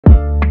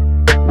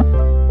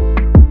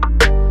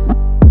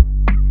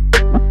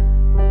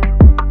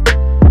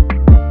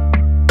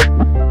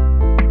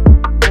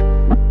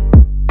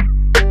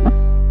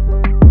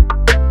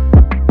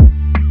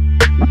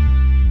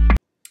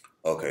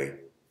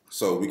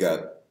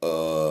got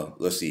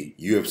let's see,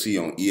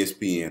 UFC on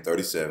ESPN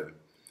 37,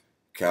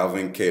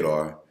 Calvin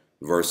Kadar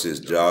versus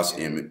Josh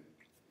Emmett,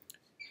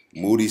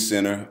 Moody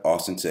Center,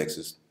 Austin,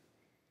 Texas.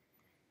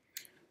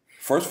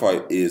 First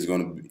fight is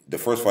going to be the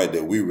first fight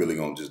that we really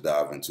going to just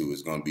dive into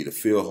is going to be the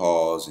Phil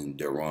Hawes and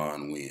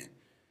Deron Winn.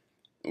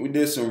 And we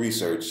did some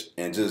research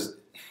and just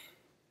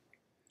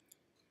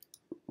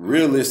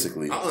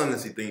realistically, I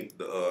honestly think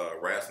the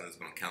wrestling is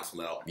going to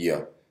cancel out.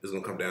 Yeah, it's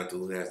going to come down to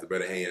who has the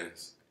better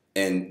hands.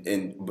 And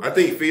I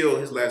think Phil,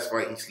 his last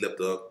fight, he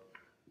slipped up.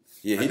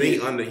 Yeah, I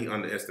think he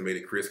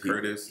underestimated Chris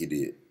Curtis. He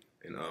did,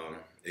 and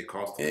it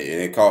cost him.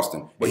 And it cost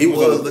him. But he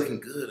was looking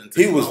good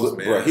until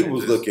he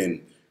was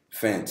looking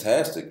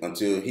fantastic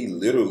until he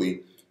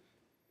literally.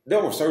 There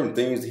were certain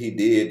things that he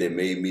did that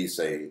made me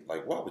say,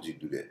 like, why would you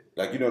do that?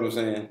 Like, you know what I'm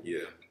saying? Yeah.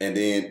 And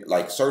then,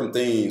 like, certain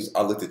things,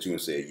 I looked at you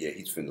and said, yeah,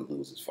 he's finna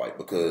lose this fight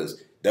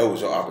because that was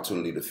your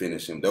opportunity to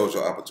finish him. That was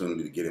your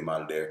opportunity to get him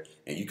out of there.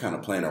 And you kind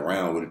of playing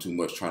around with it too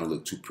much, trying to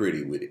look too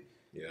pretty with it.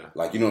 Yeah.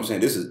 Like, you know what I'm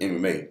saying? This is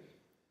MMA.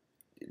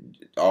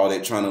 All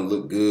that trying to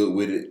look good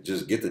with it,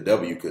 just get the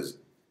W because,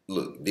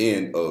 look,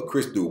 then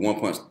Chris threw one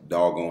punch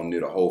doggone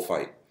near the whole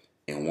fight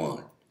and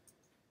won.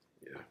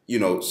 Yeah. You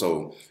know,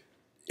 so...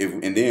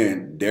 And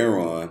then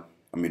Deron,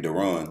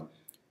 7-2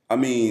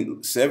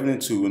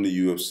 in the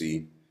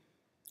UFC.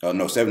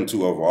 No,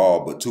 7-2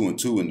 overall, but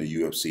 2-2 in the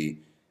UFC.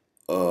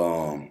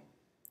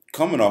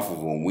 Coming off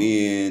of a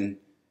win,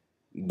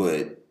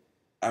 but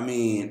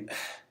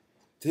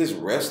his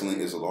wrestling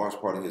is a large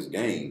part of his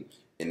game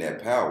in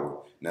that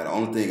power. Now, the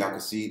only thing I can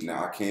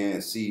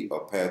see a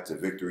path to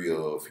victory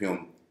of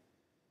him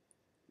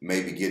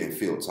maybe getting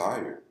Phil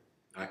tired.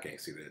 I can't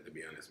see that, to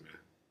be honest, man.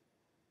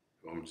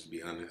 I'm just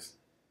be honest.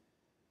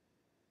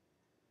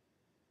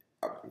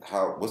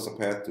 What's the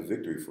path to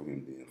victory for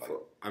him then? Like,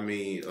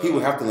 he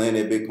would have to land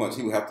that big punch.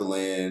 He would have to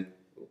land.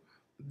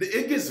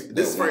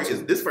 This fight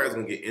is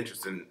gonna get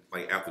interesting.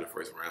 Like after the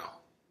first round,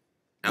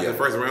 the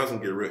first round is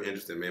gonna get real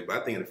interesting, man. But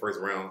I think in the first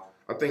round,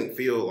 I think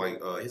Phil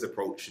his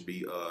approach should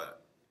be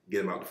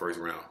get him out the first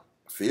round.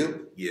 Phil?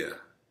 Yeah,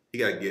 he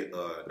gotta get.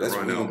 That's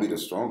gonna be the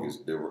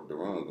strongest. The run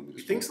gonna be the strongest.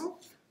 You think so?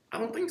 I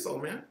don't think so,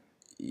 man.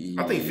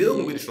 I think Phil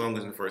will be the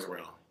strongest in the first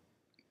round.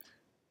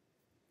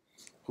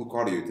 Who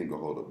Carter you think will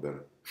hold up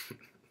better?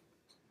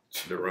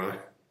 Deron.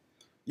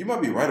 You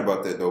might be right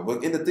about that though,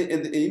 but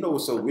and you know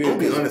what's so weird? I'm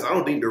gonna be honest. I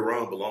don't think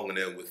Deron belongs in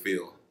there with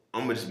Phil.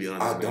 I'm gonna just be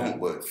honest. I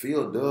don't, but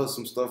Phil does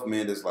some stuff,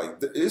 man. That's like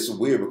it's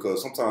weird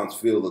because sometimes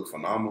Phil look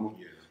phenomenal,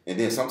 and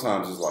then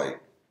sometimes it's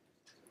like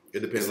it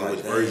depends on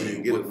which version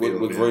you get.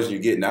 What version you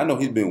get? Now I know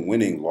he's been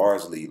winning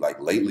largely like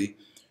lately.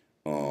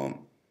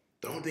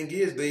 Don't think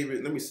he is,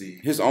 David. Let me see.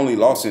 His only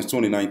loss since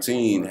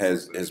 2019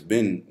 has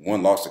been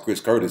one loss to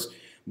Chris Curtis.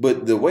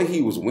 But the way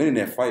he was winning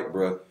that fight,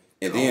 bro,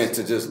 and then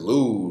also, to just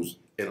lose,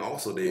 and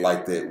also David,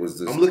 like that was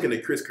just. I'm looking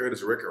at Chris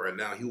Curtis' record right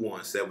now. He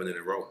won 7 in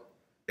a row,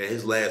 and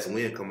his last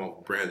win come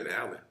off Brandon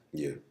Allen.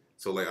 Yeah.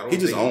 So I don't. He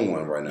just owned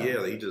one right now.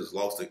 Yeah, he just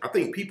lost it. I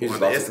think people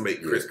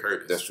underestimate Chris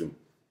Curtis. That's true.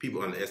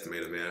 People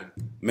underestimate him, man.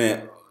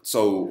 Man,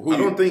 so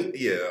I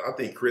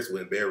think Chris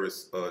will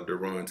embarrass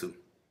Deron too.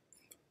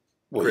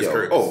 Well, Chris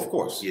Curtis. Oh, of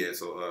course. Yeah.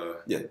 So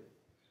yeah.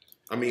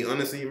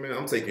 Honestly, man,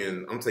 I'm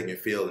taking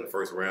Phil in the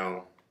first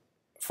round.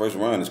 First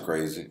round is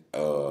crazy.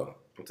 I'm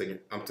taking.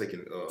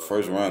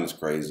 First round is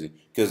crazy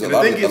because a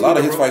lot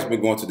of his fights been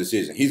going to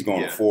decision. He's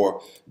going to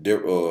 4.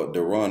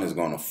 Deron has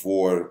gone to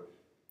 4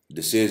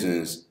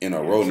 decisions in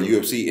a row in the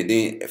UFC, and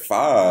then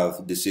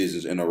 5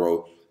 decisions in a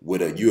row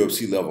with a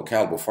UFC level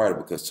caliber fighter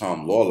because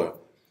Tom Lawler,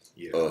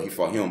 he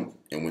fought him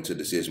and went to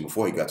decision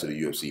before he got to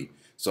the UFC.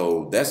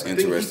 So that's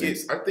interesting.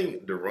 I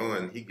think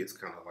Deron, he gets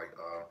kind of like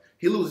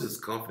he loses his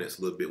confidence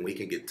a little bit when he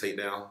can get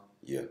takedown.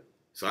 Yeah.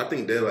 So I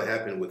think that'll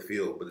happen with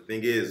Phil. But the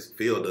thing is,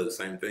 Phil does the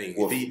same thing.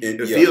 Well,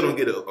 if Phil don't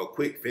get a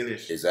quick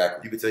finish,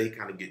 exactly, you can tell he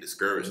kind of get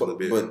discouraged a little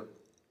bit. But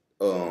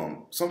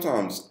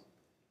sometimes,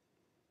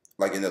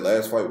 like in the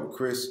last fight with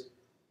Chris,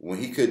 when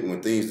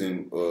things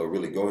didn't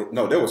really go.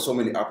 No, there were so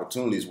many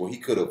opportunities where he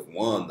could have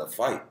won the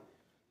fight,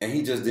 and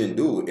he just didn't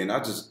do it. And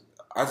that just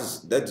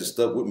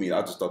stuck with me.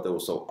 I just thought that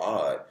was so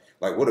odd.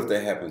 Like, what if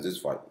that happens this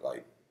fight?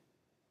 Like,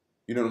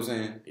 you know what I'm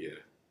saying? Yeah.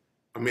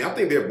 I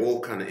think they're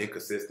both kind of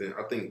inconsistent.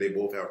 I think they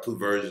both have 2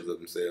 versions of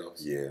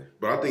themselves. Yeah.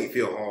 But I think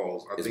Phil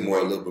Hawes, a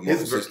little bit more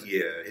consistent.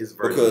 His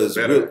version is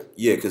better.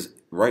 Because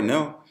right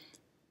now,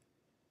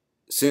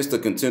 since the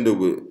contender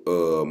with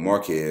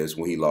Marquez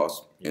when he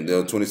lost in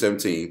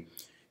 2017,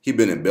 he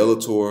been in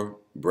Bellator,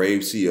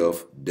 Brave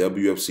CF,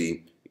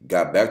 WFC,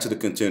 got back to the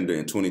contender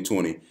in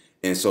 2020,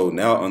 and so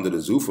now under the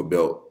Zuffa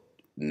belt,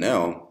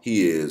 now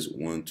he is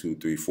 1, 2,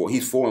 3, 4.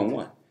 He's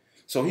 4-1,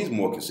 so he's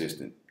more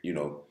consistent, you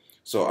know.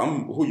 So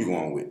who you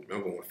going with?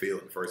 I'm going with Phil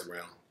in the first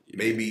round.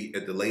 Maybe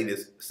at the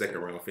latest, second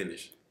round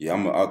finish. Yeah,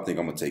 I think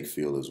I'm gonna take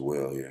Phil as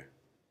well here.